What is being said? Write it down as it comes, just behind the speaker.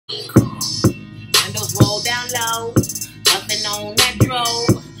Windows roll down low, nothing on that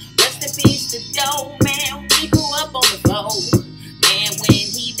drove. Rest in peace to Doe, man, we grew up on the floor. Man, when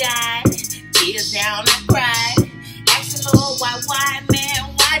he died, tears down, I cried. Asked the Lord, why, man,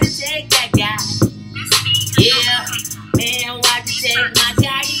 why'd you take that guy? Yeah, man, why'd you take my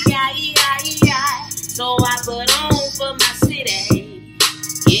guy? So I put on for my city.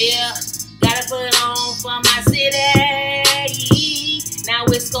 Yeah, gotta put on for my city. Now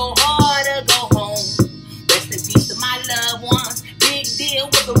it's so hard to go home. Rest in peace to my loved ones. Big deal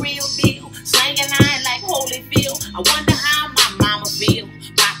with a real deal. Slanging iron like Holyfield. I wonder how my mama feel.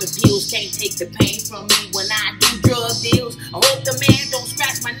 Popping pills can't take the pain from me when I do drug deals. I hope the man don't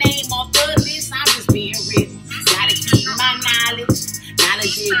scratch my name off the list. I'm just being real. Gotta keep my knowledge.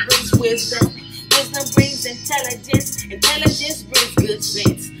 Knowledge it brings wisdom. Wisdom brings intelligence. Intelligence brings good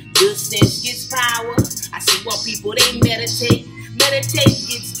sense. Good sense gets power. I see what people they meditate. Meditate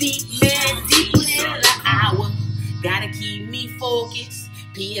gets deep, man, deeper than an hour. Gotta keep me focused.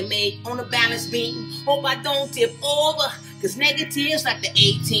 PMA on the balance beam. Hope I don't tip over, cause negatives like the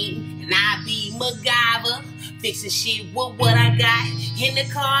 18. And I be MacGyver, fixing shit with what I got. In the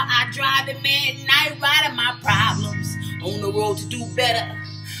car I drive it, man, night riding my problems. On the road to do better.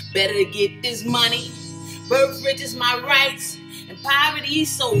 Better to get this money. Birth rich is my rights, and poverty's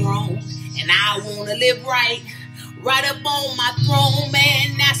so wrong. And I wanna live right. Right up on my throne,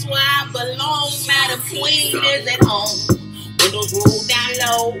 man, that's where I belong. Madam Queen is at home. Windows roll down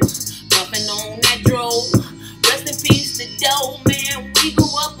low, puffing on that drove. Rest in peace to Doe, man, we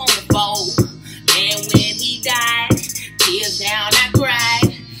grew up on the fold. Man, when he died, tears down, I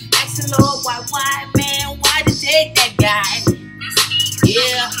cried. Asked the Lord, why, man, why'd you take that guy?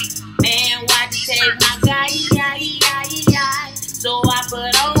 Yeah, man, why'd you take my guy? So I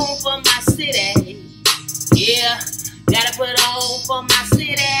put on for my city. Yeah, gotta put on for my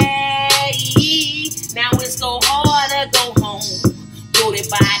city. Now it's so hard to go home. Voted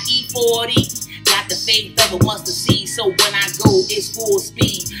by E40. Got the faith of a mustard seed. So when I go, it's full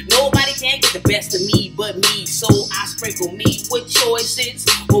speed. Nobody can get the best of me but me. So I sprinkle me with choices.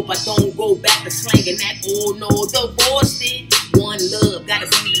 Hope I don't go back to slanging that old no divorced it. One love, gotta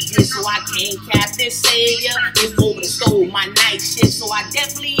be legit so I can't cap this savior. It's over the stove, my night shift. So I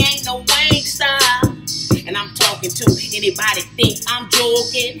definitely ain't no wankster. And I'm talking to anybody think I'm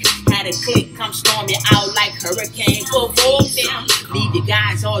joking. Had a click come storm you out like hurricane. Provoke them. Leave you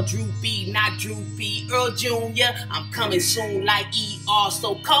guys all droopy, not droopy. Earl Jr., I'm coming soon like ER.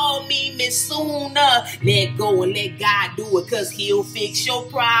 So call me Miss Sooner. Let go and let God do it, cause he'll fix your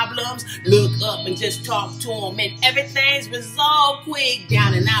problems. Look up and just talk to him and everything's resolved quick.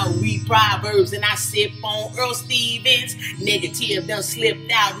 Down and out, read Proverbs and I sip on Earl Stevens. Negative done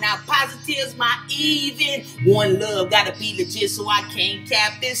slipped out, now positive's my even. One love, gotta be legit so I can't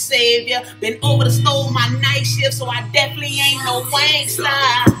cap this savior. Been over the stove my night shift, so I definitely ain't no wankster.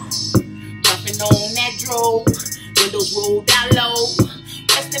 Puffing on that drove, windows roll down low.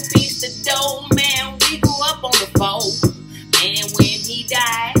 Rest in peace to Doe, man, we grew up on the fold. Man, when he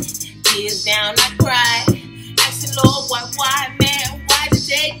died, tears down, I cried. Asked the Lord, why, man, why'd you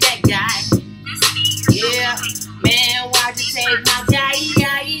take that guy? Yeah, man, why'd you take my guy?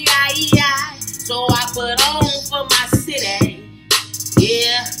 So I put on for my city.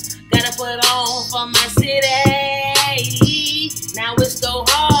 Yeah, gotta put on for my city. Now it's so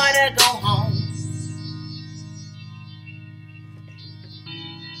hard to go home.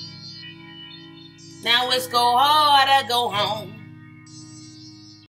 Now it's so hard to go home.